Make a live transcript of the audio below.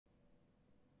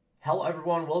Hello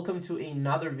everyone, welcome to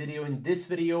another video. In this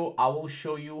video, I will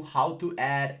show you how to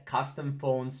add custom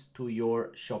fonts to your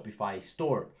Shopify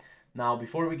store. Now,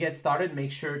 before we get started,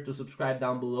 make sure to subscribe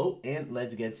down below and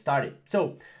let's get started.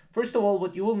 So, first of all,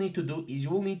 what you will need to do is you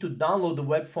will need to download the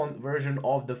web font version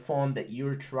of the font that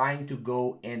you're trying to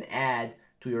go and add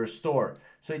to your store.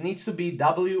 So it needs to be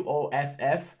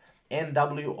WOFF and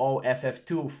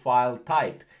WOFF2 file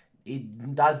type.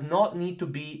 It does not need to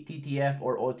be TTF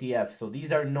or OTF. So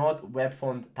these are not web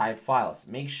font type files.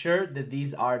 Make sure that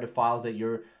these are the files that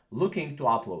you're looking to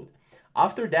upload.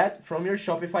 After that, from your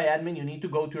Shopify admin, you need to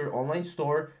go to your online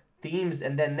store, themes,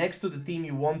 and then next to the theme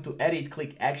you want to edit,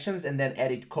 click actions and then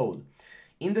edit code.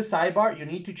 In the sidebar, you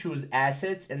need to choose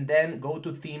assets and then go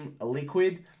to theme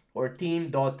liquid or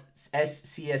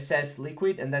theme.scss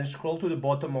liquid and then scroll to the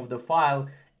bottom of the file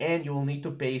and you will need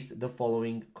to paste the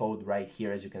following code right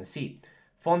here, as you can see.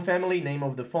 Font family, name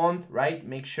of the font, right?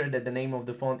 Make sure that the name of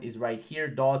the font is right here,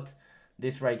 dot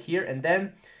this right here, and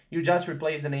then you just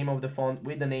replace the name of the font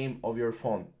with the name of your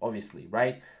font, obviously,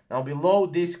 right? Now below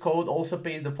this code, also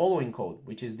paste the following code,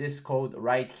 which is this code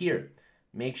right here.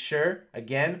 Make sure,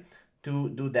 again, to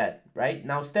do that, right?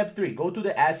 Now step 3, go to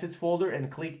the assets folder and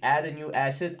click add a new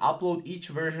asset, upload each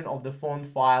version of the font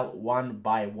file one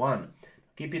by one.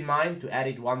 Keep in mind to add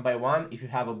it one by one. If you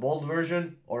have a bold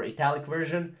version or italic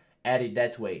version, add it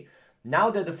that way.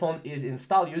 Now that the font is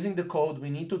installed using the code,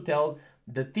 we need to tell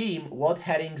the theme what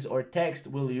headings or text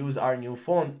will use our new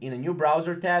font. In a new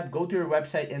browser tab, go to your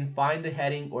website and find the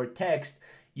heading or text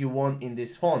you want in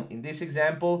this font. In this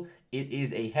example, it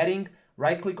is a heading.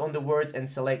 Right click on the words and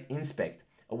select inspect.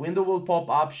 A window will pop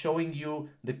up showing you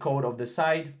the code of the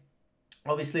site.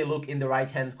 Obviously, look in the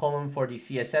right-hand column for the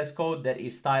CSS code that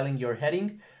is styling your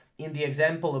heading. In the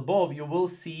example above, you will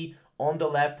see on the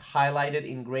left highlighted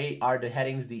in gray are the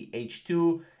headings, the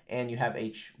H2, and you have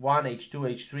H1, H2,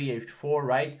 H3, H4,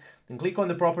 right? Then click on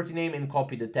the property name and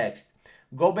copy the text.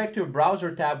 Go back to your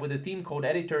browser tab with the theme code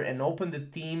editor and open the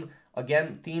theme,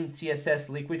 again, theme CSS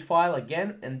liquid file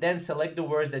again, and then select the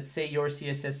words that say your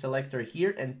CSS selector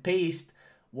here and paste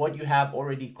what you have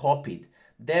already copied.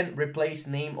 Then replace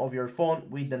name of your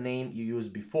font with the name you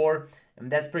used before.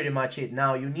 And that's pretty much it.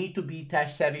 Now you need to be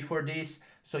tech savvy for this.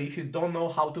 So if you don't know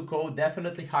how to code,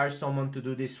 definitely hire someone to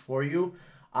do this for you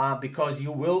because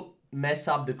you will mess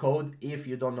up the code if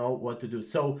you don't know what to do.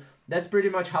 So that's pretty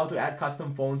much how to add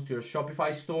custom fonts to your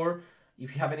Shopify store.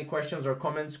 If you have any questions or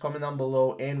comments, comment down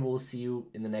below and we'll see you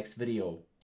in the next video.